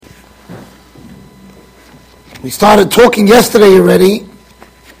We started talking yesterday already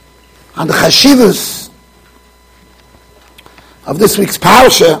on the Yeshivas of this week's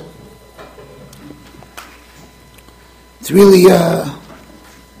Parsha. It's really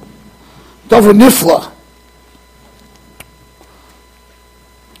Dover Nifla.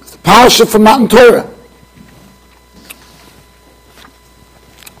 It's the Parsha from Matan Torah.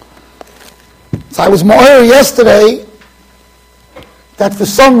 So I was more yesterday that for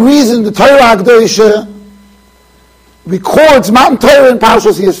some reason the Torah Hakadosh records Matan Torah in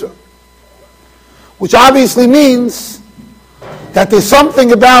Parshas Yisro, which obviously means that there's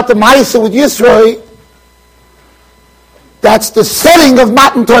something about the Ma'aseh with Yisro that's the setting of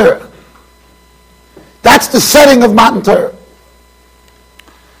Matan Torah. That's the setting of Matan Torah.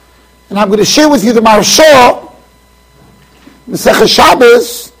 And I'm going to share with you the Maharsha, Masechah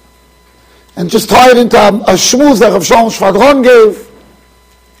Shabbos, and just tie it into a shmuz that Rav Shalom Shvadron gave,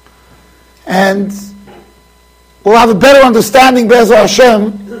 and we'll have a better understanding, Be'ezer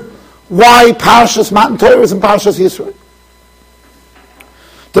Hashem, why Parshas Matan Torah is in Parshas Yisro.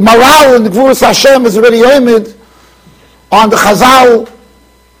 The Maral in the Gvuras Hashem is already oimid on the Chazal,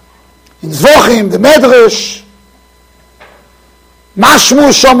 in Zvochim, the Medrash,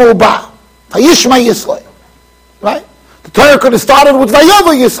 Mashmu Shomu Ba, Vayishma Yisro. Right? The Torah could have started with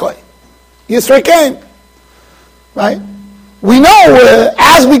Vayova Yisro. Yisro came. Right? We know,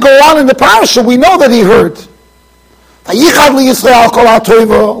 as we go on in the Parsha, we know that he heard.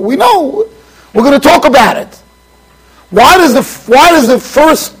 We know. We're going to talk about it. Why does the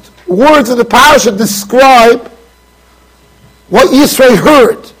first words of the Parsha describe what Yisro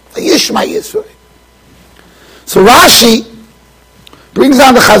heard? Yishma Yisro. So Rashi brings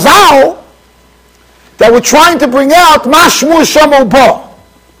down the Chazal that we're trying to bring out Mashmu Shomu Ba.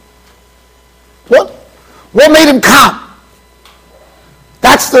 What made him come?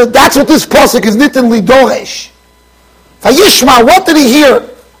 That's what this pasuk is nitin lidoresh. Vayishma, what did he hear?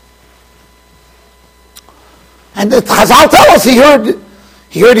 And the Chazal tell us he heard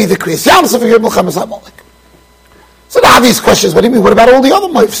either Kriyas Yamsuf or he heard Milchemes HaMolek. So the obvious question is, what do you mean? What about all the other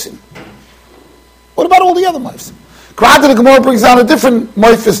Moifsim? What about all the other Moifsim? Granted, the Gemara brings down a different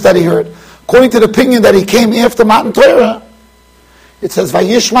Moifis that he heard. According to the opinion that he came after Matan Torah, it says,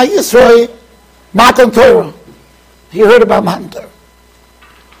 Vayishma Yisro, Matan Torah. He heard about Matan Torah.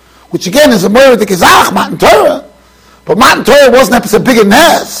 Which again is a Moira de Gezach, Matan Torah. But Matan Torah wasn't a bigger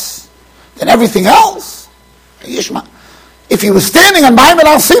ness than everything else. Yishma. If he was standing on Maimin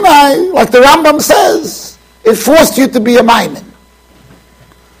al Sinai, like the Rambam says, it forced you to be a Maimin.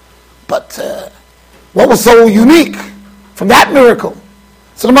 But what was so unique from that miracle?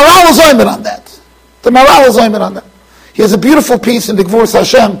 So the Maral was oimed on that. He has a beautiful piece in the Gvuras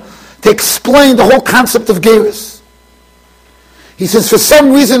Hashem to explain the whole concept of Geirus. He says, for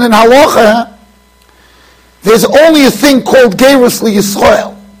some reason in Halacha, there's only a thing called Geirus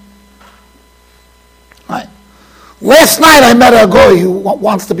Yisrael. Right? Last night I met a guy who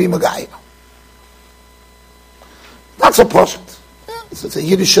wants to be Megayah. Not so poshut. It's a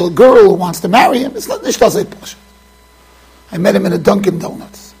Yiddish girl who wants to marry him. It's not Nishtazay poshut. I met him in a Dunkin'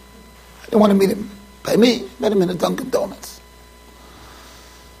 Donuts. I didn't want to meet him by me. Met him in a Dunkin' Donuts.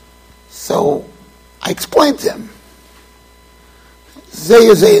 So I explained to him,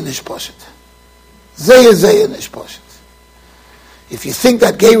 Zeh nish poshut. Zeh nish poshut. If you think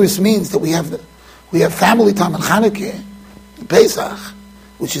that Geirus means that we have family time in Chanukah, in Pesach,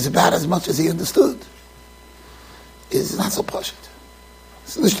 which is about as much as he understood, is not so poshut.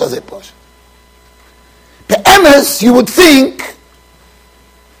 It's nish tazeh poshut. Be'emes, you would think,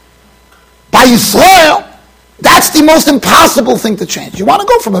 by Yisrael, that's the most impossible thing to change. You want to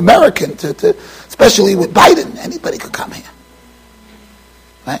go from American to especially with Biden, anybody could come here.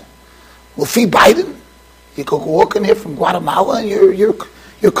 Right? Well, fee Biden, you could walk in here from Guatemala and you're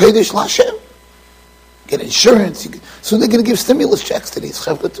Kodesh Lashem. Get insurance. So they're going to give stimulus checks to these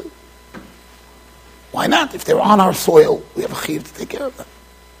Chevra too. Why not? If they're on our soil, we have a chiyuv to take care of them.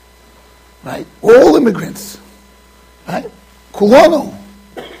 Right? We're all immigrants. Right? Kulano.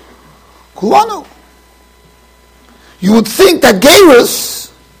 You would think that Geirus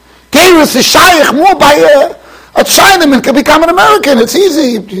is shaykh more by a Chinaman can become an American. It's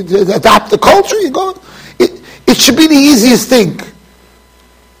easy. You adapt the culture, you go. It should be the easiest thing.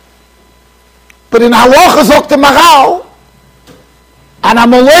 But in Halacha Zok the Maral, an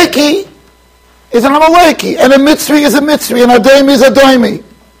Amaleki is an Amaleki, and a Mitzri is a Mitzri, and a Doimi is a Doimi.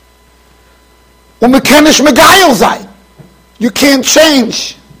 Umekenish Megayel Zay. You can't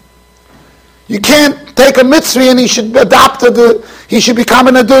change. You can't take a Mitzri and he should adopt he should become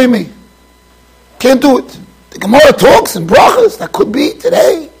an Adoimi. Can't do it. The Gemara talks in brachas that could be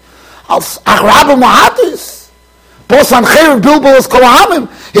today. Achrabah Mahatis. Posan Cherev Bilbolos Kol Ha'amim.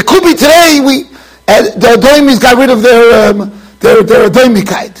 It could be today the Adoimis got rid of their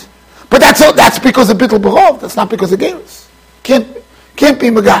Adoimikite. But that's because of Bittul B'Rov. That's not because of Gerus. Can't be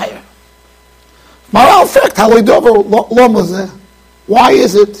Megayer. Maral fact, Haloi Dover Lomazeh. Why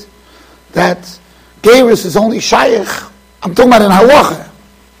is it that Gerus is only Shayach? I'm talking about in Halacha.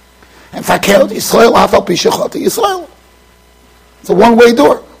 And Fakelt Yisrael Afal Pishachot Yisrael. It's a one-way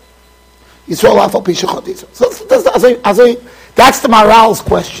door. Yisrael Afal Pishachot Yisrael. So that's the Maral's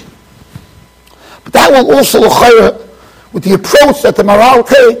question. But that will also, with the approach that the Maral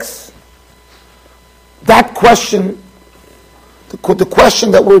takes, that question, the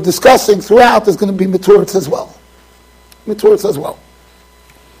question that we're discussing throughout is going to be Maturitz as well. Maturitz as well.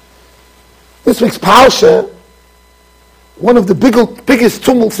 This week's Parsha, one of the biggest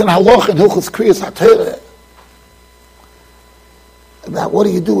tumults in Halach and Hilchos Kriyas HaTorah, about what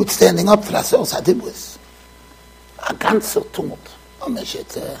do you do with standing up for ourselves Hadibus? A ganzer tumult.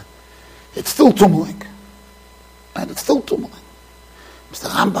 It's still tumbling. And it's still tumbling. Mr.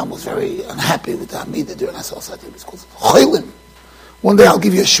 Rambam was very unhappy with the Hamidah during Asal Sadim. He calls it Cholim. One day I'll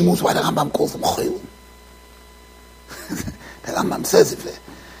give you a shmuz why the Rambam calls them Cholim. The Rambam says, if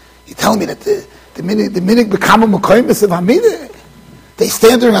you tell me that the minig become a Mekoimis of Hamidah, they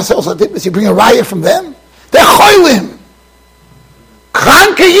stand during Asal Sadim, you bring a raya from them, they're Cholim.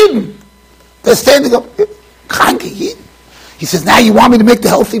 Kranke Yidden. They're standing up. Kranke Yidden. He says, now you want me to make the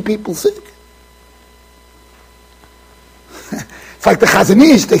healthy people sick? It's like the Chazon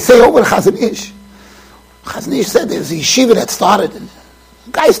Ish. They say over the Chazon Ish. Chazon Ish said there's a yeshiva that started. The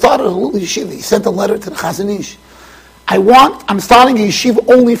guy started a little yeshiva. He sent a letter to the Chazon Ish. I'm starting a yeshiva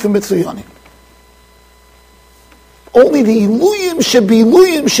only for Mitzuyonim. Only the Iluyim should be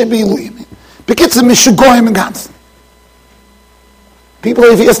Iluyim. Because the Mishugoyim and Gansen. People,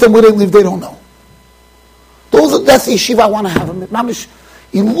 if you ask them where they live, they don't know. That's the yeshiva I want to have. Mamish,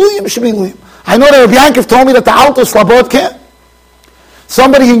 Iluyim should be Iluyim. I know that Rabbi Yankov told me that the Alto Slobodka,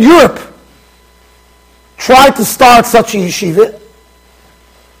 somebody in Europe, tried to start such a yeshiva.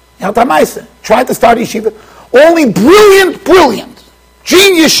 Tried to start a yeshiva. Only brilliant.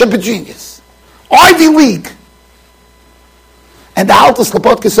 Genius should be genius. Ivy League. And the Alto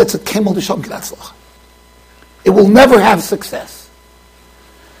Slobodka said, it will never have success.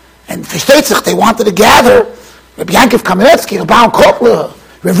 And they wanted to gather Rabbi Yankov Kamenetsky, Rabbi Kotler,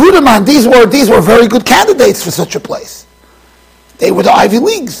 Rav Rudiman. These were very good candidates for such a place. They were the Ivy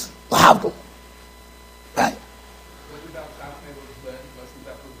Leagues, the Havdol. Right?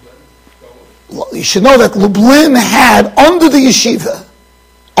 Well, you should know that Lublin had under the yeshiva,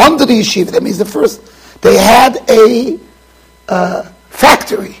 that means they had a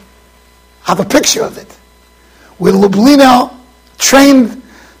factory. I have a picture of it, where Lublina trained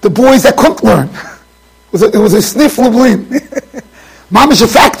the boys that couldn't learn. It was a sniff Lublin. Mamish a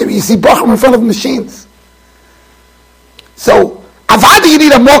factory. You see Bacham in front of machines. So, Avada you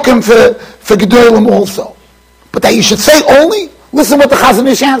need a mokum for Gedolim also. But that you should say only, listen what the Chazon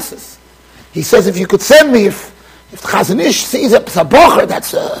Ish answers. He says, if you could send me, if the Chazon Ish sees a Bacher,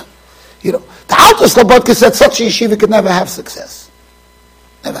 that's the Alto Slobodka said such a yeshiva could never have success.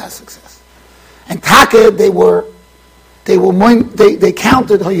 Never have success. And Taka, they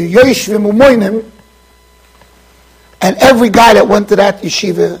counted and every guy that went to that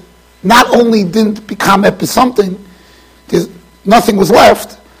yeshiva not only didn't become something, nothing was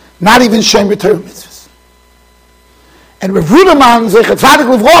left, not even Shem Torah mitzvahs. And Rav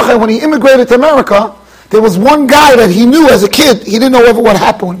Rudiman, when he immigrated to America, there was one guy that he knew as a kid, he didn't know ever what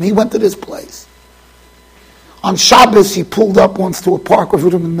happened with him. He went to this place. On Shabbos, he pulled up once to a park where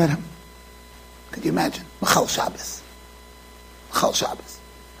Rav Rudiman met him. Could you imagine? Machal Shabbos. Chal Shabbos.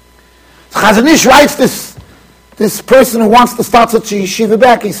 So Chazon Ish writes this person who wants to start such a yeshiva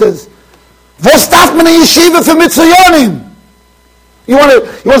back. He says, "Vos darf man a yeshiva for Mitzuyonim? You want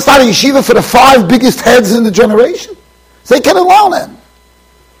to start a yeshiva for the 5 biggest heads in the generation? So they can learn it.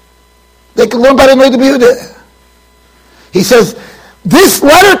 They can learn by the Noda B'Yehuda." He says, "This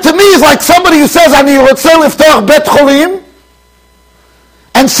letter to me is like somebody who says, Ani rotzeh liftach bet cholim,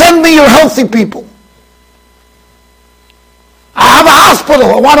 and send me your healthy people. I have a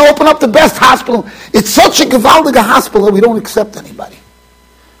hospital. I want to open up the best hospital. It's such a gewaldige hospital that we don't accept anybody.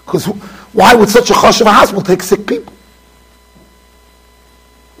 Because why would such a chashuv hospital take sick people?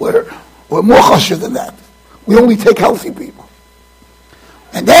 We're more chashuv than that. We only take healthy people.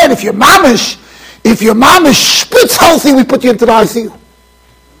 And then if your mamish spits healthy, we put you into the ICU. You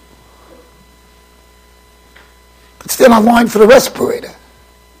could stand on line for the respirator.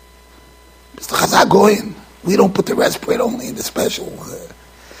 Mr. Chazak Goyin. We don't put the respirator only in the special.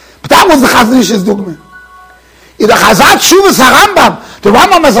 But that was the Chazon Ish's dogma. The Chazat Tshuvas HaRambam, the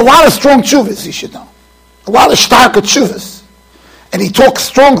Rambam has a lot of strong tshuvas, you should know. A lot of stark tshuvas. And he talks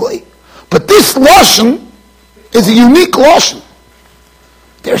strongly. But this Lashon is a unique Lashon.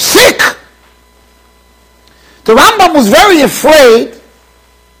 They're sick. The Rambam was very afraid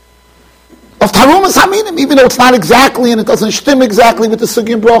of Tarumas Haminim, even though it's not exactly, and it doesn't shtim exactly with the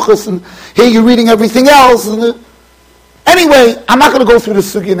Sugi and Brochus, and here you're reading everything else. Anyway, I'm not going to go through the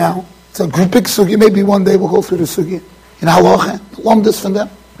Sugi now. It's a big Sugi. Maybe one day we'll go through the Sugi in Halacha, learn this from them.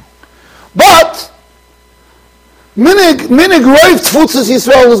 But Minig Roiv Tfutzas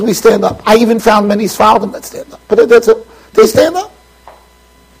Yisrael as we stand up. I even found many Sfardim that stand up. But they stand up.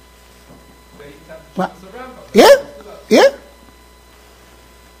 Yeah.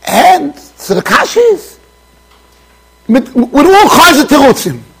 And so the kasha is with all kinds of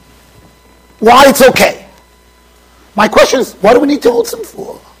terutzim. Why it's okay. My question is, what do we need terutzim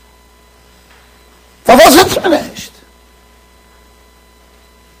for? For what's it finished?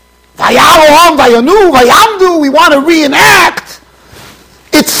 Vayarom, Vayanu, Vayamdu, we want to reenact.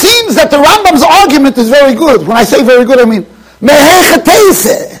 It seems that the Rambam's argument is very good. When I say very good, I mean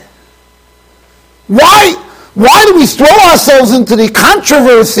mehechetese. Why do we throw ourselves into the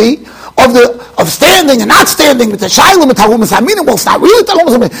controversy of standing and not standing with the Shaila with Tarumas Haminim? Well, it's not really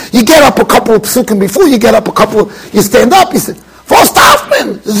Tarumas Haminim. You get up a couple of psukim before, you stand up, you say, First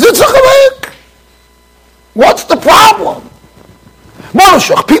Tafman, Zitzachawek. What's the problem?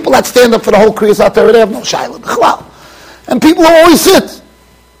 Monoshach, people that stand up for the whole Kriyas HaTorah, they have no Shaila B'chlal. And people who always sit.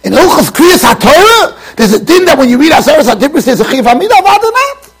 In Hilchos Kriyas HaTorah, there's a din that when you read Aseres HaDibros, there's a Chiv Hamid,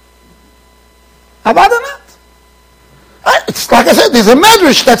 Avadanat. It's like I said, there's a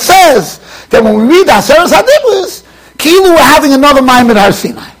medrash that says that when we read the Aseres HaDibros, Kilu we're having another Maimed Har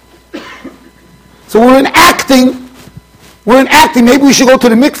Sinai. So we're enacting, maybe we should go to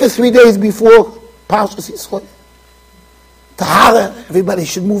the mikveh 3 days before Parshas Yisro. Tahara, everybody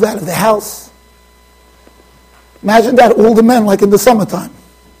should move out of the house. Imagine that, all the men, like in the summertime.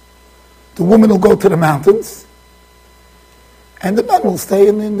 The women will go to the mountains, and the men will stay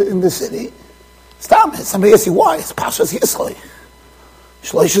in the city. Stop it. Somebody asks you why. It's Parshas Yisro.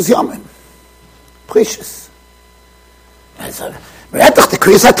 Shloishes Yomim. Precious. The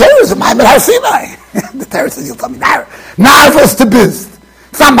Kriyas HaTorah is a Maimed Har Sinai. The Torah says, you'll tell me, Narvas to Biz.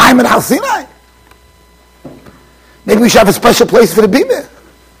 It's not Maimed Har Sinai. Maybe we should have a special place for the Bimeh.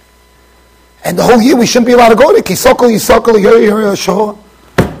 And the whole year we shouldn't be allowed to go there. Kisokol, Yisokol, Yori, Shor.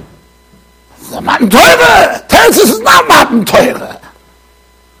 It's a Matan Torah. Torah says it's not Matan Torah.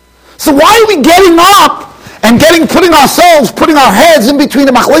 So why are we getting up and putting our heads in between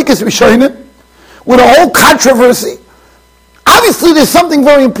the machlekes rishonim with a whole controversy? Obviously, there's something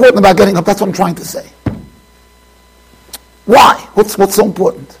very important about getting up. That's what I'm trying to say. Why? What's so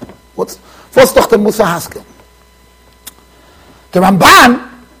important? First, doch the Musa Haskel. The Ramban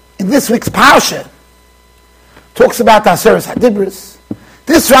in this week's parsha talks about the Aseres HaDibros.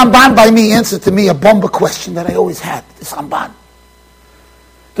 This Ramban by me answered to me a bomber question that I always had. This Ramban.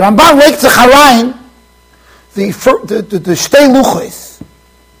 The Ramban rakes a charayin the shtei luchos,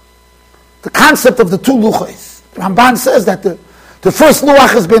 the concept of the two luchos. The Ramban says that the first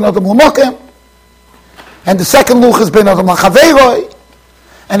luach is ben adam l'mokem, and the second luach is ben adam l'chaveiroi,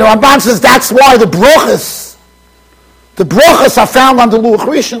 and the Ramban says that's why the brochus are found on the luach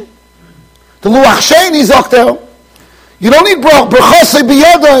rishon. The luach sheni zokter, you don't need brochos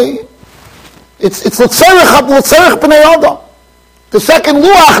biyodoi. It's l'tzerich b'nei adam. The second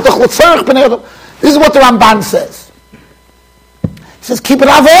luach, the chlutzerich b'nei adam. This is what the Ramban says. He says, keep it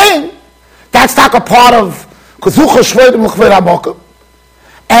avein. That's not a part of Kazucha Shvoidim L'chvei Rabokim.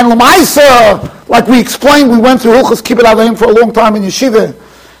 And L'maisa, like we explained, we went through Hilchos Keep It Avein for a long time in Yeshiva.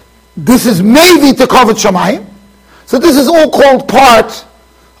 This is maybe to Kavod Shamayim. So this is all called part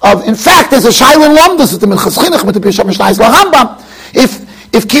of, in fact, there's a Shailin Lomdus, the Minchas Chinuch, with the Bisham Mishnayis L'Rambam.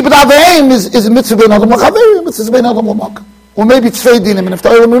 If Keep It Avein is a mitzvah ben Adam L'Chaverim, it's a ben Adam L'Mokim. Or maybe it's Tvei Dinim. And if the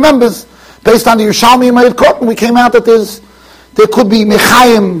Olam remembers, based on the Yerushalmi and Meir Kotten, we came out that there could be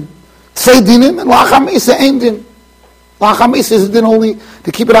Mechayim Tvei Dinim and Lacham Isa Ein Din. Lacham Isa is din only,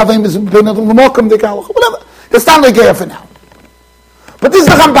 to keep it Avim is Ben Adam L'Mokim, the Galach, whatever. It's not like for now. But this is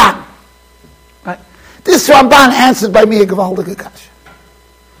the Ramban. Right? This Ramban answered by me a Gewaldige Kash.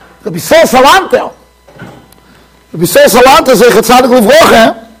 Rabbi Sol Salantel, Zechat Tzadik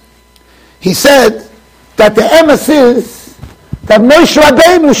L'Vrocha, he said that the emes is that Moshe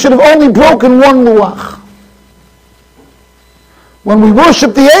Rabbeinu should have only broken one luach. When we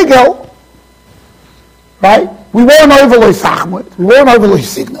worship the Egel, right, we weren't over Lo Sachmut, we weren't over Lo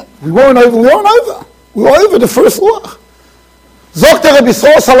Signat, we were over the first luach. Zokter Rabbi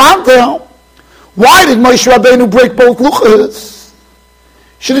Sol Salanter, Why did Moshe Rabbeinu break both luchas?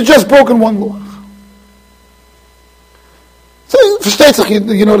 Should have just broken one luch. So,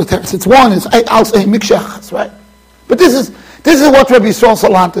 you know the text. It's one, I'll say mikshachas, right? But this is what Rabbi Yisrael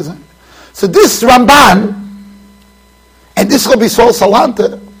Salant is in. So this Ramban and this Rabbi Yisrael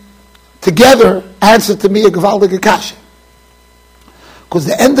Salanta together answer to me a gewaldige kasha. Because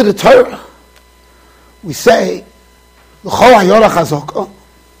the end of the Torah, we say, L'chol hayorach hazoko,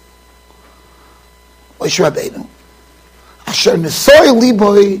 Moshe Rabbeinu, asher nesoy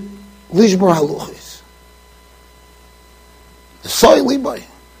liboy lishbor haluchis. Nesoy liboy,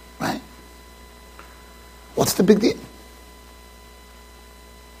 right? What's the big deal?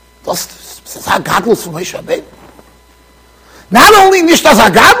 Das ist Hagadlus from Moshe Rabbeinu. Not only Nishtas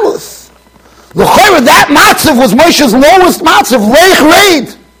Hagadlus, L'chayra, that matzav was Moshe's lowest matzav, Leich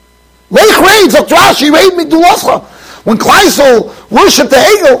Reid. Leich Reid, Zok Rashi, Reid Miduloscha. When Kleisel worshipped the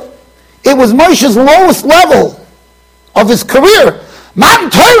Egel, it was Moshe's lowest level of his career. Matan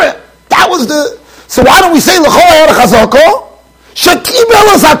Torah, that was the... So why don't we say L'chol hayorach hazoko? Shekibel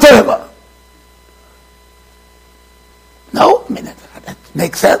es ha-Torah. No? I mean, that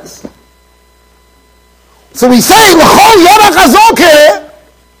makes sense. So we say, L'chol yorach hazokeh.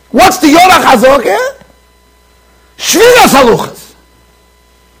 What's the yorach hazokeh? Shviras haluchas.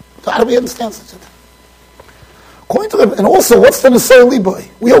 So how do we understand such a thing? According to them, and also, what's the Nesei Liboy?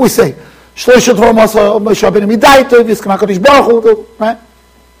 We always say, Shloisha Torah Moshe Rabbeinu Midaita, V'yiskem HaKadosh Baruch Hu, right?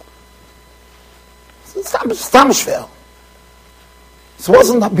 It's Stam Shvel. So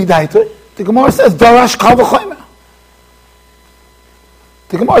wasn't that Midaita? The Gemara says, Darash Kal V'choymer.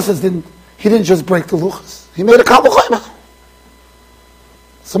 The Gemara says, he didn't just break the luchas. He made a Kal V'choymer.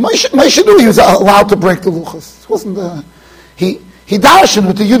 So Moshe knew he was allowed to break the luchas. It wasn't he darshan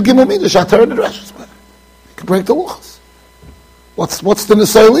with the Yud Gimel Midrash, Atar and the Drashas. He could break the luchas. What's the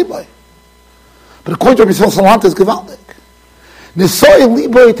Nesoi Liboy? But according to Rabbi Yisrael Salant is gewaldig. Nesoi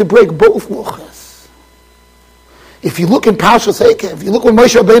Liboy to break both luchas. If you look in Parshas Eikev, if you look when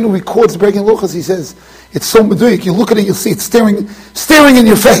Moshe Rabbeinu records breaking luchas, he says, it's so meduyik. You look at it, you'll see it's staring in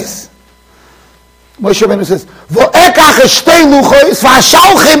your face. Moshe Rabbeinu says,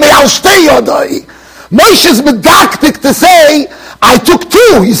 Moshe's medaktik to say, I took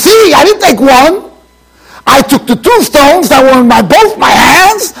two. You see, I didn't take one. I took the two stones that were in both my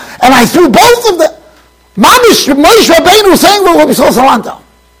hands, and I threw both of them. Moshe Rabbeinu was saying, well, we saw Salanta.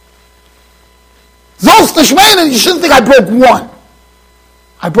 Zos Tishmein, you shouldn't think I broke one.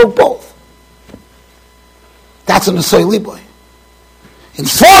 I broke both. That's in the Soy Liboy. In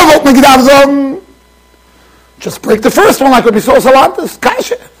Svorvot Megdav Zon, just break the first one like Rabbi Yisrael Salantas,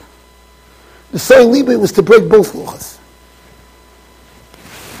 kasha. The Soy Liboy was to break both luchas.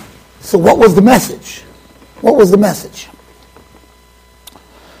 So what was the message? What was the message?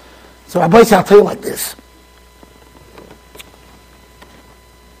 So Rabbi, I'll tell you like this.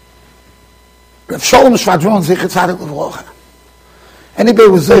 Rav Shalom Shvadron, Zecher Tzadik L'Vrocha. Anybody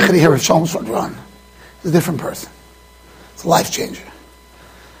with Zecher to hear Rav Shalom Shvadron is a different person. It's a life changer.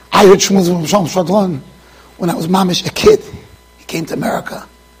 I heard Shmuz Rav Shalom Shvadron when I was mamish a kid. He came to America.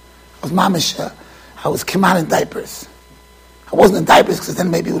 I was mamish, I was came out in diapers. I wasn't in diapers because then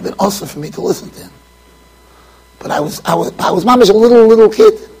maybe it would have been awesome for me to listen to him. But I was mamish a little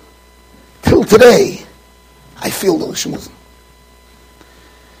kid. Till today, I feel those shmuzim.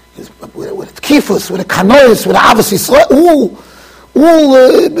 With the kifus, with the kanois, with the avos Yisrael,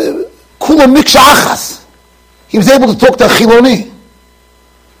 kula miksha achas. He was able to talk to a chiloni.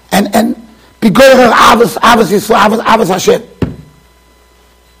 And begoyer avos Yisrael, avos Hashem.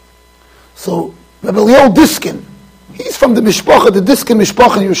 So, Rabbi Leo Diskin, he's from the Mishpacha, the Diskin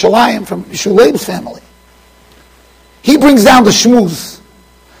Mishpacha in Yerushalayim, from Shuleim's family. He brings down the shmuz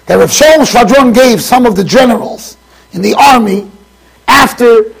that Rav Shalom Shvadron gave some of the generals in the army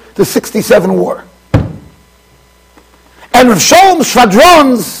after the 67 war. And Rav Shalom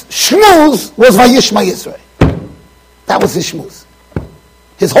Shvadron's shmuz was Vayishma Yisro. That was his shmuz.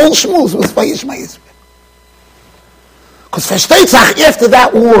 His whole shmuz was Vayishma Yisro. Because after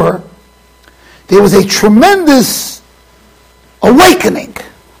that war, there was a tremendous awakening.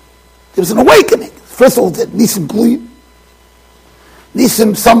 There was an awakening. First of all, the Nisim Gluyim.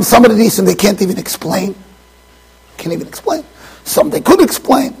 Nisim, some of the Nisim they can't even explain. Can't even explain. Some they could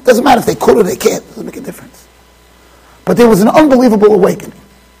explain. Doesn't matter if they could or they can't. Doesn't make a difference. But there was an unbelievable awakening.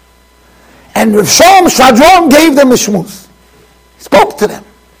 And Rav Shalom Shvadron gave them a shmuz. He spoke to them.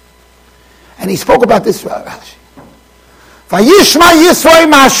 And he spoke about this Rashi. Vayishma Yisro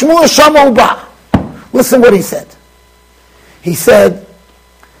ma'ashmu shamu ba. Listen what he said. He said,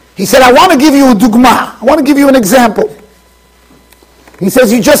 I want to give you a dugma. I want to give you an example. He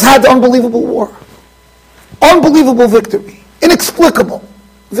says, you just had the unbelievable war. Unbelievable victory. Inexplicable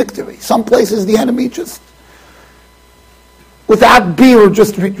victory. Some places the enemy just, without beer,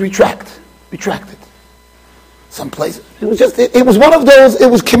 just retracted. Some places. It was one of those, it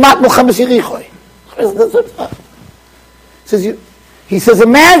was Kimat Muhammad Yirichoy. He says,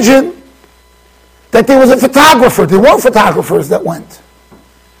 imagine that there was a photographer. There were photographers that went.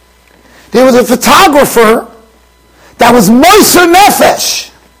 There was a photographer that was Moser Nefesh.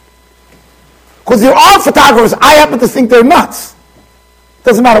 Because there are photographers, I happen to think they're nuts.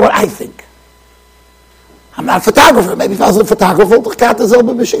 Doesn't matter what I think. I'm not a photographer. Maybe if I was a photographer,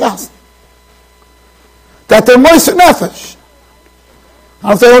 that they're Moser Nefesh. I don't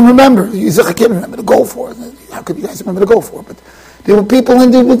know if they don't remember. I can't remember the goal for it. How could you guys remember the goal for it? But there were people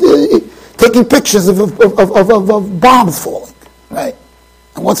taking pictures of bombs falling, right?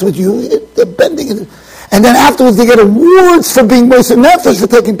 And what's with you? They're bending it. And then afterwards they get awards for being Moser Nefesh for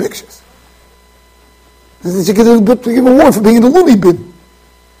taking pictures. You get an award for being in the loony bin.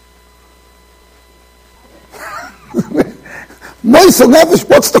 Moser Nefesh,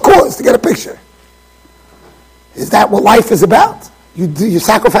 what's the cause? To get a picture. Is that what life is about? You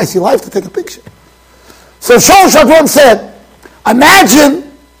sacrifice your life to take a picture. So Shaul Shadron said,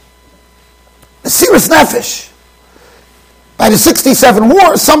 imagine the Mesiras Nefesh. By the 67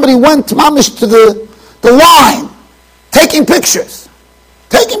 war, somebody went mamish to the line, taking pictures.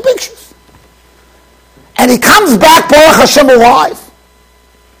 And he comes back, Baruch Hashem, alive.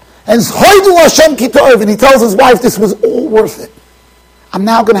 And Hoidu Hashem Kitov, and he tells his wife, this was all worth it. I'm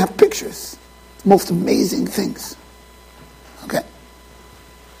now going to have pictures. Most amazing things. Okay.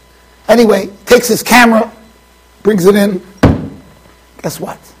 Anyway, takes his camera, brings it in. Guess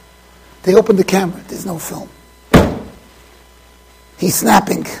what? They open the camera. There's no film. He's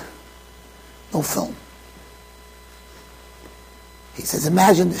snapping. No film. He says,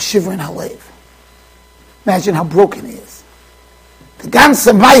 imagine the shiver in Halev. Imagine how broken he is. The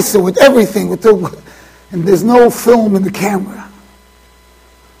ganze Meise with everything, and there's no film in the camera.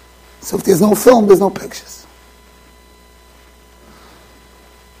 So if there's no film, there's no pictures.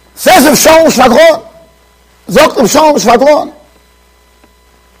 Says of Shaul Shvadron, Zogt of Shaul Shvadron,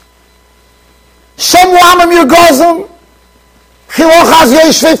 Shemu Amam Yirgozim, Chilochaz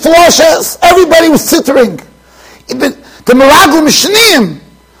Yeshvei Floshes, everybody was tittering. The Meraglim Shneim,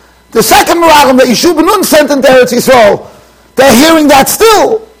 the second Meraglim that Yeshua ben Nun sent into Eretz Yisrael, they're hearing that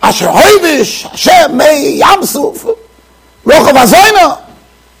still. Asher Hoivish, Hashem, Mei, Yamsuf, Rochav Azoyna.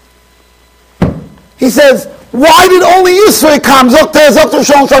 He says, why did only Yisro come? Zokter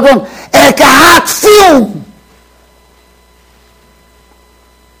Shaul Shadron, Kahat film.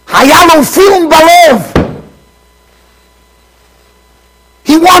 Hayalo film balev.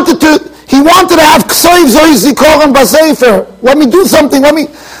 He wanted to have Ksoiv Zoiz Zikoran Basefer. Let me do something. Let me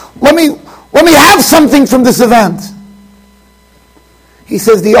have something from this event. He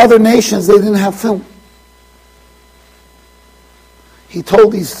says the other nations, they didn't have film. He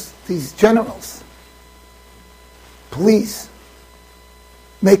told these generals, please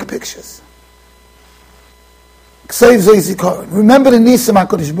make pictures. Ksoiv Zoiz Zikoran. Remember the Nisim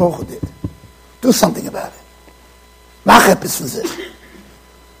HaKadosh Baruch Hu did. Do something about it. Mach is for it.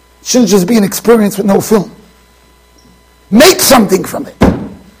 It shouldn't just be an experience with no film. Make something from it.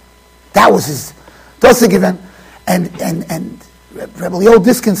 That was his Dossigiven. And Rabbi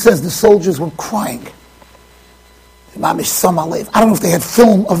Diskin says the soldiers were crying. Mamish Sam Alev. I don't know if they had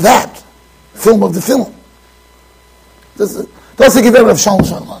film of that. Film of the film. Dossigiven of Shaul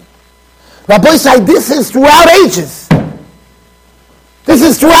Shadron. Rabbi said this is throughout ages. This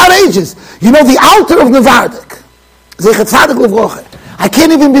is throughout ages. You know the Alter of Nevardik. Zechat Tzadik Levrocha. I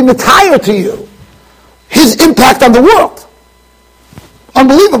can't even be metayar to you his impact on the world.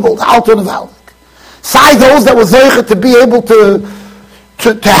 Unbelievable, the Alter Nevardik. Side those that were zeichet to be able to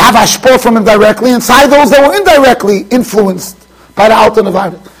have ashpor from him directly, and side those that were indirectly influenced by the Alter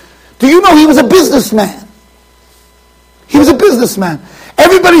Nevardik. Do you know he was a businessman? He was a businessman.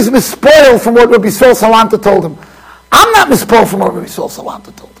 Everybody's mispoiled from what Rabbi Sol Salanta told him. I'm not mispoiled from what Rabbi Sol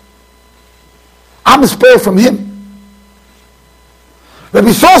Salanta told him. I'm mispoiled from him.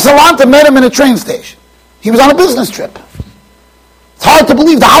 Rabbi Sol Salanta met him in a train station. He was on a business trip. It's hard to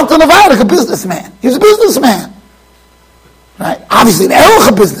believe the Alter Nevardik, a businessman. He was a businessman. Right? Obviously an Erech,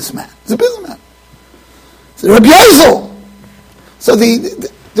 a businessman. He's a businessman. So Rabbi Yezel. So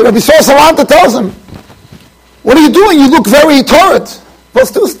the Rabbi Sol Salanta tells him, what are you doing? You look very torrid. Was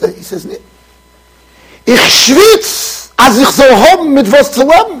tust du? He says, Ich schwitz, als ich so haben mit was zu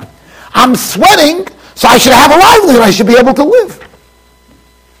leben. I'm sweating, so I should have a livelihood. I should be able to live.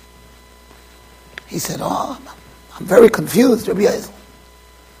 He said, I'm very confused, Rabbi Yezel.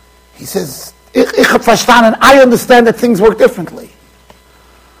 He says, ich hab verstanden, I understand that things work differently.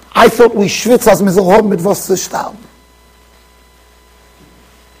 I thought we schwitz als wir so haben mit was zu sterben.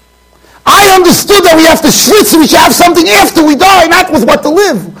 I understood that we have to schwitz and we should have something after we die, not with what to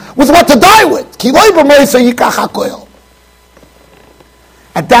live, with what to die with.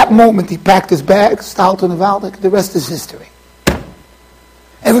 At that moment, he packed his bags, styled in the Valdik. The rest is history.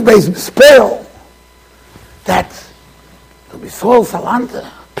 Everybody's in despair that there'll be Sol Salanta.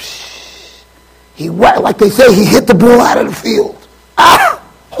 He, like they say, he hit the ball out of the field.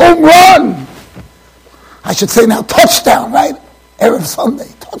 Home run! I should say now touchdown, right? Erev Sunday,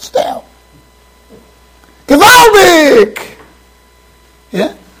 touchdown. Gewaldig!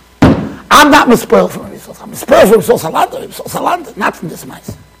 Yeah? I'm not misspelled from Yisro. I'm misspelled from Yisro, not from this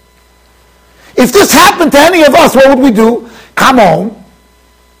mice. If this happened to any of us, what would we do? Come home.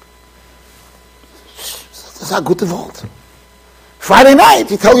 That's how good the vault. Friday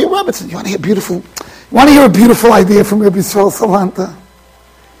night, you tell your Rebbe, you want to hear a beautiful idea from Rabbi Yisrael Salanta?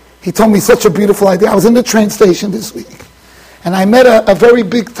 He told me such a beautiful idea. I was in the train station this week, and I met a very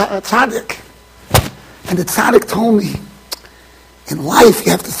big tzaddik. And the tzaddik told me, in life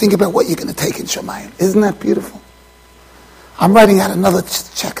you have to think about what you're going to take in Shemayim. Isn't that beautiful? I'm writing out another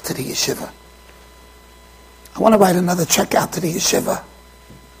check to the yeshiva. I want to write another check out to the yeshiva.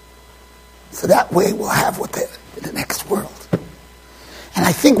 So that way we'll have what in the next world. And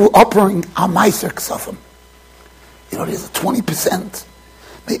I think we're uppering our Meiser Ksafim. There's a 20%.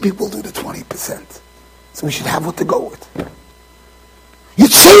 Maybe we'll do the 20%. So we should have what to go with. You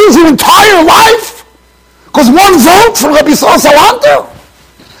change your entire life because one vote from Rabbi Salanta.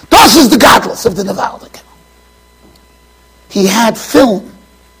 Das is the godless of the Nevaldik. He had film.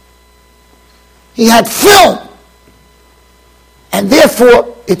 And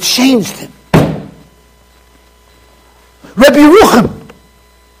therefore, it changed him. Rabbi Yerucham.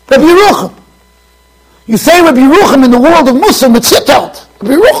 You say Rabbi Yerucham in the world of Muslim, it's zittert.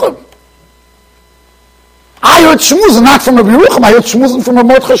 Rabbi Yerucham. I heard Shmuzin, not from Rabbi Yerucham, I heard Shmuzin from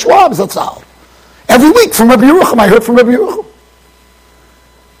Mordechai Schwab, Zatzal. Every week from Rabbi Yerucham, I heard from Rabbi Yerucham.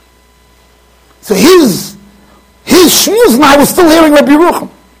 So his Shmuzin, I was still hearing Rabbi Yerucham,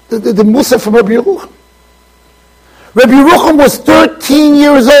 the Musa from Rabbi Yerucham. Rabbi Yerucham was 13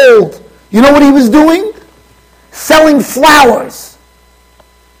 years old. You know what he was doing? Selling flowers.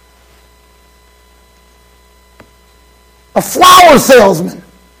 A flower salesman.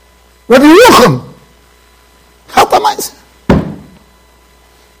 Rabbi Yerucham. Help him, I say.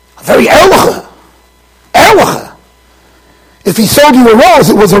 A very erliche. If he sold you a rose,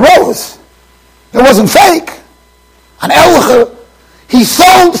 it was a rose. It wasn't fake. An erliche. He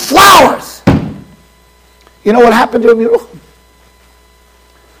sold flowers. You know what happened to Rabbi Yerucham?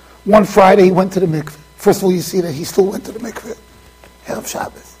 One Friday he went to the mikveh. First of all, you see that he still went to the mikveh. Erev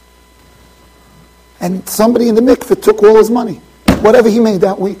Shabbos. And somebody in the mikveh took all his money. Whatever he made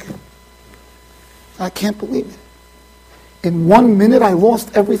that week. I can't believe it. In 1 minute, I lost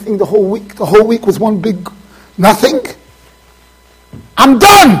everything the whole week. The whole week was one big nothing. I'm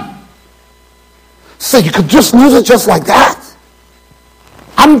done. So you could just lose it just like that.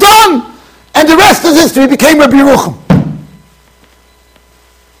 I'm done. And the rest is history. Became Rabbi Yerucham.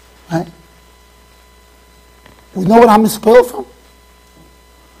 Right? We know what I'm misspelled from?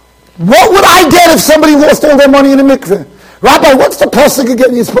 What would I get if somebody lost all their money in a mikveh? Rabbi, what's the pasuk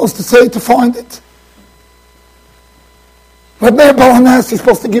again you're supposed to say to find it? Reb Meir Balanes, you're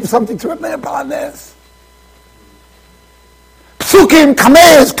supposed to give something to Reb Meir Balanes. Psukim,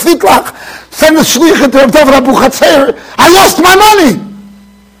 Kameres, Kvitlach, send a shliach to Reb David Abu Chatzer. I lost my money.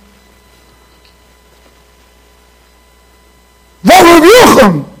 What Rabbi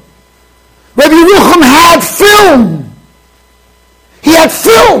Yerucham? Rabbi Yerucham had film. He had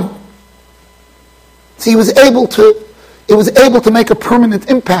film. So it was able to make a permanent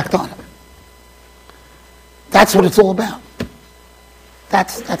impact on him. That's what it's all about.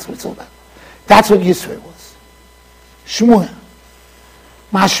 That's what it's all about. That's what Yisro was. Shmuel.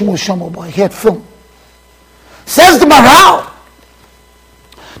 Ma Shmuel Shomo boy. He had film. Says the Maharal.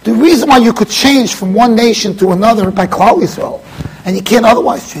 The reason why you could change from one nation to another by Klal Yisrael, and you can't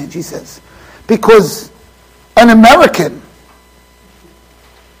otherwise change, he says, because an American,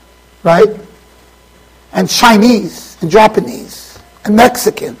 right, and Chinese, and Japanese, and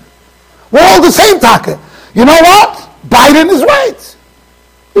Mexican, we're all the same taka. You know what? Biden is right.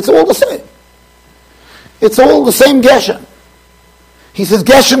 It's all the same. It's all the same Geshem. He says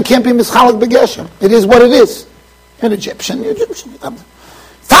Geshem can't be mischalek begeshem. It is what it is. An Egyptian.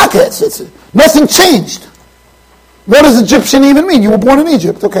 Taka, it's nothing changed. What does Egyptian even mean? You were born in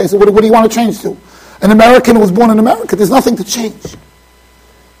Egypt. Okay, so what do you want to change to? An American who was born in America, there's nothing to change.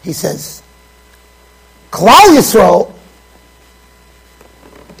 He says, Klal Yisrael,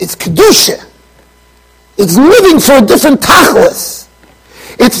 it's Kedusha. It's living for a different tachlis.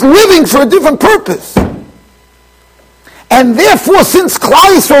 It's living for a different purpose. And therefore, since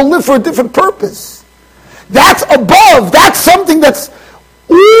Klal Yisrael live for a different purpose, that's above, that's something that's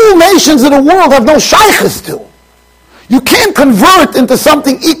all nations in the world have no shaykhs to. You can't convert into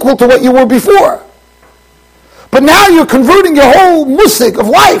something equal to what you were before. But now you're converting your whole musik of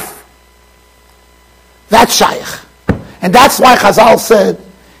life. That's shaykh. And that's why Chazal said,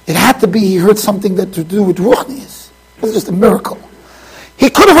 it had to be, he heard something that to do with Ruchnius. It was just a miracle. He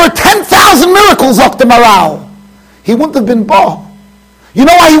could have heard 10,000 miracles up the morale. He wouldn't have been Ba. You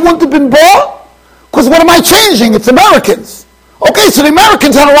know why he wouldn't have been Ba? Because what am I changing? It's Americans. Okay, so the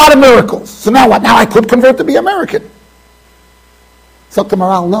Americans had a lot of miracles. So now what? Now I could convert to be American. So the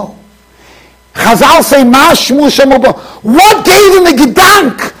morale, no. Chazal say, what gave him the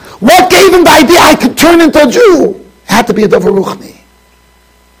gedank? What gave him the idea I could turn into a Jew? It had to be a Dover Ruchni.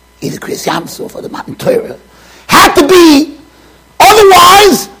 Either Kriyas Yamsuf or the Matan Torah. Had to be.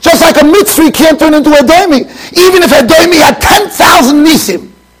 Otherwise, just like a Mitzri can't turn into a Doimi. Even if a Doimi had 10,000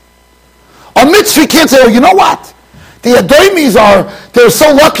 Nisim. A Mitzri can't say, oh, you know what? The Adoimis they're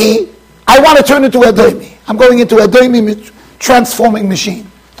so lucky, I want to turn into a Adoimi. I'm going into a Adoimi transforming machine.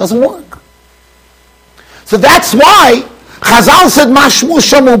 Doesn't work. So that's why Chazal said, Mashmu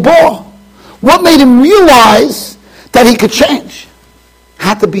Shamu Bo. What made him realize that he could change?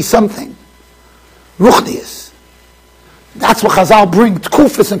 Had to be something. Ruchnius. That's what Chazal bring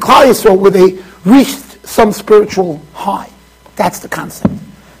Tkufis and Klal Yisrael, where they reached some spiritual high. That's the concept.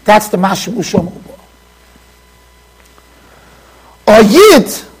 That's the Mashmu Shamu Bo. A Yid,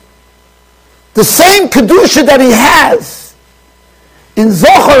 the same Kedusha that he has in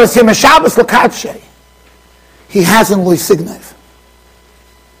Zohar as Yom Shabbos L'Kadshe, he has in Lo Signev.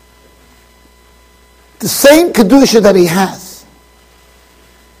 The same Kedusha that he has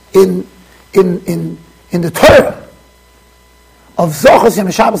in the Torah of Zohar as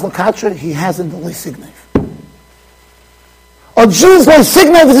Yom Shabbos L'Kadshe, he has in the Lo Signev. A Jew's Lo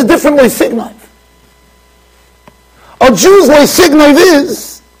Signev is a different Lo Signev. A Jew's Lo Signev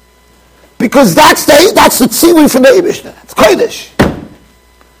is because that's the tzivui from the Eibishter. It's Kodesh.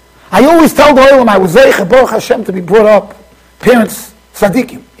 I always tell the Olam, I was Zeicha Baruch Hashem to be brought up, parents,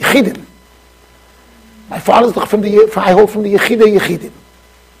 tzaddikim, yechidim. My father's I hold from the yechidim.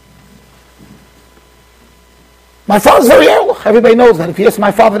 My father's very ehrlich. Everybody knows that. If you ask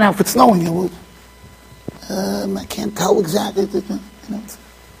my father now if it's snowing, he would. I can't tell exactly.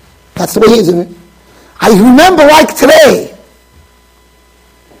 That's the way he is, isn't it? I remember like today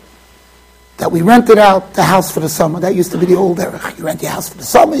that we rented out the house for the summer. That used to be the old erech. You rent your house for the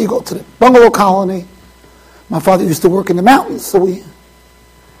summer, you go to the bungalow colony. My father used to work in the mountains, so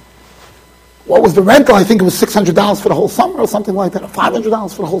what was the rental? I think it was $600 for the whole summer or something like that, or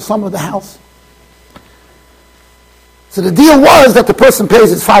 $500 for the whole summer of the house. So the deal was that the person pays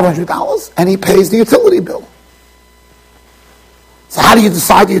his $500 and he pays the utility bill. So how do you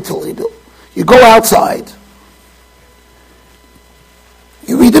decide the utility bill? You go outside,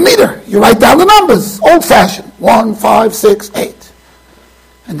 you read the meter, you write down the numbers, old-fashioned, 1, 5, 6, 8.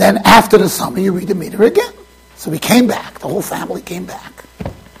 And then after the summer, you read the meter again. So we came back, the whole family came back.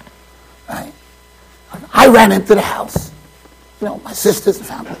 Right? I ran into the house. My sisters, the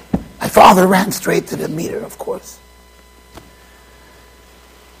family. My father ran straight to the meter, of course.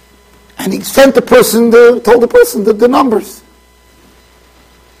 And he sent the person, told the person the numbers.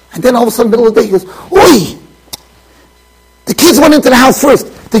 And then all of a sudden, in the middle of the day, he goes, "Oi! The kids went into the house first.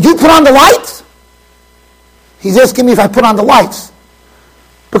 Did you put on the lights?" He's asking me if I put on the lights.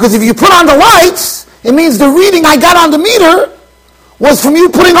 Because if you put on the lights, it means the reading I got on the meter was from you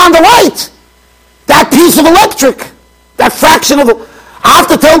putting on the light. That piece of electric. That fraction of it. I have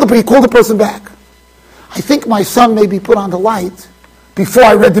to tell he called the person back. I think my son maybe put on the light before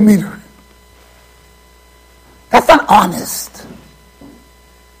I read the meter. That's not honest.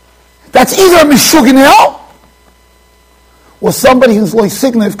 That's either a Meshuginel or somebody who's Lo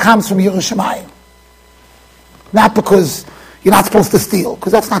Signev comes from Yerushalayim. Not because you're not supposed to steal,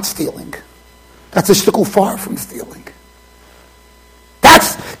 because that's not stealing. That's a shtickle far from stealing.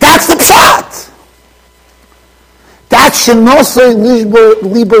 That's the pshat. That's Shenosei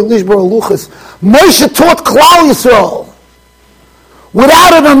Liber Aluchas. Moshe taught Klal Yisrael.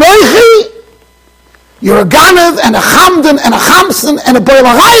 Without an Anoichi, you're a Ganev and a Chamden and a Chamsen and a Beil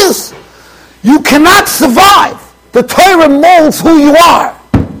HaRayos. You cannot survive. The Torah molds who you are.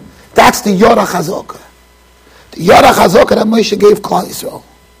 That's the Yorah Chazokah. The Yorah Chazokah that Moshe gave Klal Yisrael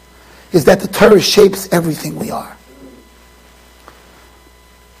is that the Torah shapes everything we are.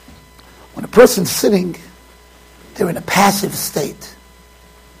 person's sitting, they're in a passive state.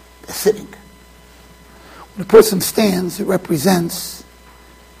 They're sitting. When a person stands, it represents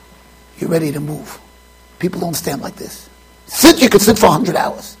you're ready to move. People don't stand like this. Sit, you could sit for 100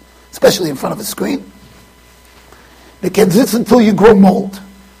 hours, especially in front of a screen. They can sit until you grow mold.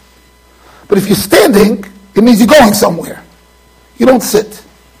 But if you're standing, it means you're going somewhere. You don't sit.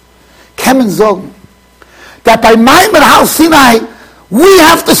 Kemen Zogen. That by Maimon Har Sinai, we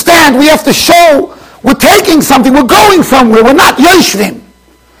have to stand, we have to show we're taking something, we're going somewhere, we're not Yeshivim.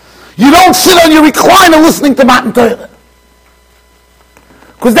 You don't sit on your recliner listening to Matan Torah.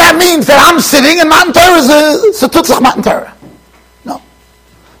 Because that means that I'm sitting and Matan Torah is a Tutzach Matan Torah. No.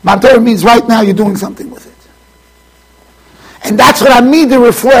 Matan Torah means right now you're doing something with it. And that's what Amida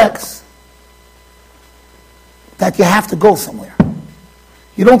reflects. That you have to go somewhere.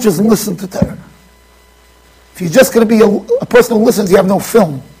 You don't just listen to Torah. If you're just going to be a person who listens, you have no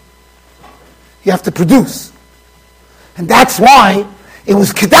film. You have to produce. And that's why it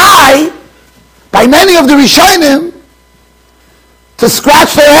was Kedai by many of the Rishonim to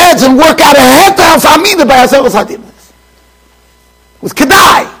scratch their heads and work out a heter of Amida by ourselves. It was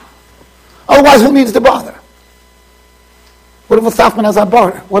Kedai. Otherwise, who needs to bother? What if a Safman has a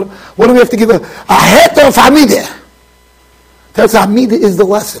bar? What do we have to give a heter of Amida? That's Amida is the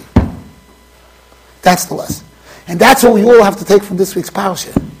lesson. That's the lesson. And that's what we all have to take from this week's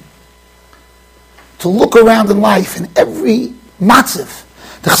parasha. To look around in life in every matzav.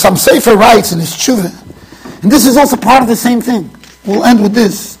 The Chassam Sofer writes in his tshuva, and this is also part of the same thing. We'll end with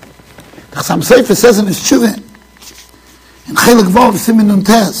this. The Chassam Sofer says in his tshuva, in Chelik Vav Siman Nun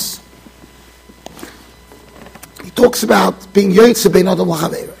Tes, he talks about being Yotzei Bein Adam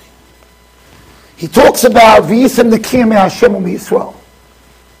L'Chaverei. He talks about V'yisem Nekiyim Me'Hashem U'Miyisrael.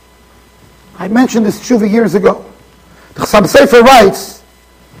 I mentioned this tshuva years ago. The Chassam Sofer writes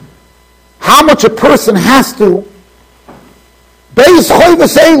how much a person has to Beis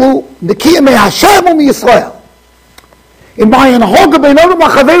Choyves Elu Nekiyim Me'Hashem U'Miyisrael. In my Enhoga Bein Adam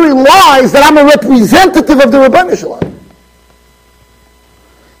L'Chaverei lies that I'm a representative of the Rebbeinu Shalom.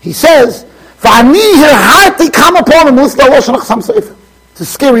 He says, V'ani hirharti kam upon him, this is the Lashon of Chassam Sofer. It's a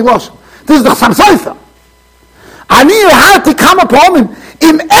scary Lashon. This is the Chassam Sofer. Ani hirharti kam upon him,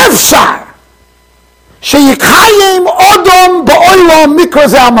 im efshar, sheyikayim odom ba'olam mikra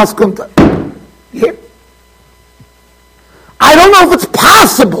ze al-maskunta. I don't know if it's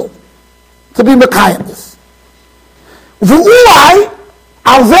possible to be Mekayim this. V'ulai,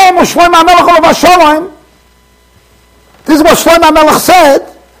 al zeh Shlomo HaMelech olav hasholem, this is what Shlomo HaMelech said,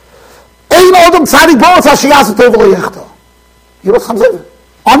 Ein odom tzadik bo'otz hashiyas tov lo yechto.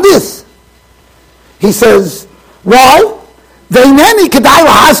 On this, he says, why? Veineni kedai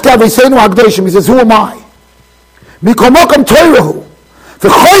lahaska v'seinu ha'kdoshim. He says, who am I? Mikomokom toirahu.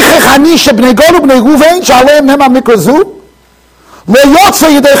 V'choichech ani shebnei Gad u'bnei Reuven she'aleim nema mikra zu. Lo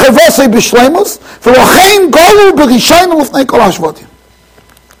yotzei yedei chavosei b'shleimus. V'lochein golu b'rishainu l'fnei kol hashvotim.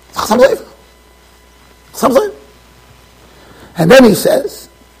 Chassam Sofer. And then he says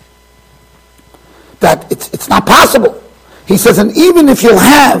that it's not possible. He says, and even if you'll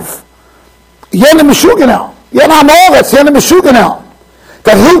have Yenim Meshuganel, Yenim Amoretz, Yenim Meshuganel,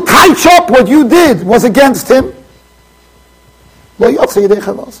 that he'll catch up what you did was against him, Lo yotzei yedei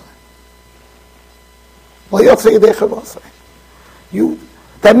chavosei. Lo yotzei yedei chavosei.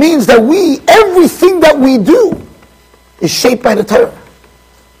 That means that everything that we do is shaped by the Torah.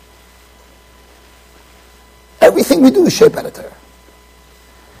 Everything we do is shaped by the Torah.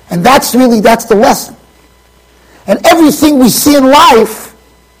 And that's the lesson. And everything we see in life,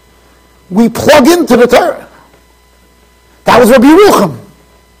 we plug into the Torah. That was Rabbi Rucham.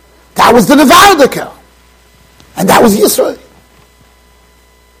 That was the Nevardika. And that was Yisro.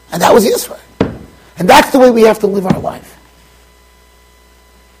 And that was Yisro. And that's the way we have to live our life.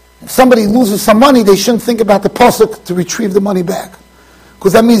 If somebody loses some money, they shouldn't think about the pasuk to retrieve the money back.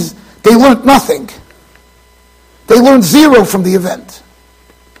 Because that means they learned nothing. They learned zero from the event.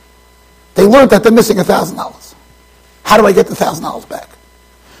 They learned that they're missing $1,000. How do I get the $1,000 back?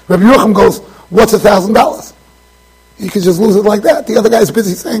 Rabbi Yochum goes, what's $1,000? You can just lose it like that. The other guy's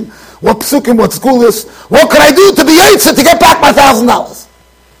busy saying, what psukim, what school is, what can I do to be Yitzhak to get back my $1,000?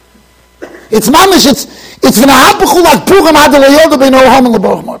 It's mamish, it's v'nahapuchu like purim ad le'yoda b'no haman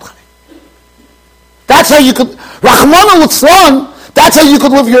l'baruch mordechai. That's how you could, Rachmana l'tzlan, that's how you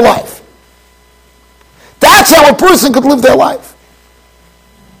could live your life. That's how a person could live their life.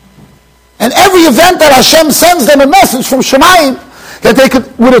 And every event that Hashem sends them a message from Shemayim, that they could,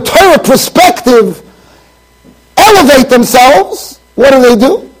 with a Torah perspective, elevate themselves, what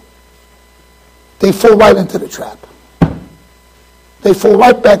do? They fall right into the trap. They fall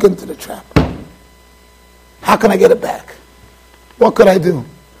right back into the trap. How can I get it back? What could I do?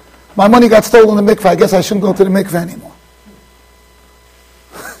 My money got stolen in the mikveh. I guess I shouldn't go to the mikveh anymore.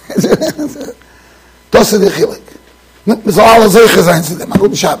 Das ist der Chilik. Wir sollen alle sicher sein zu dem.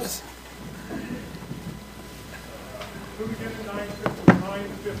 Guten Shabbos.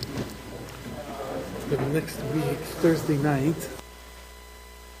 Next week, Thursday night.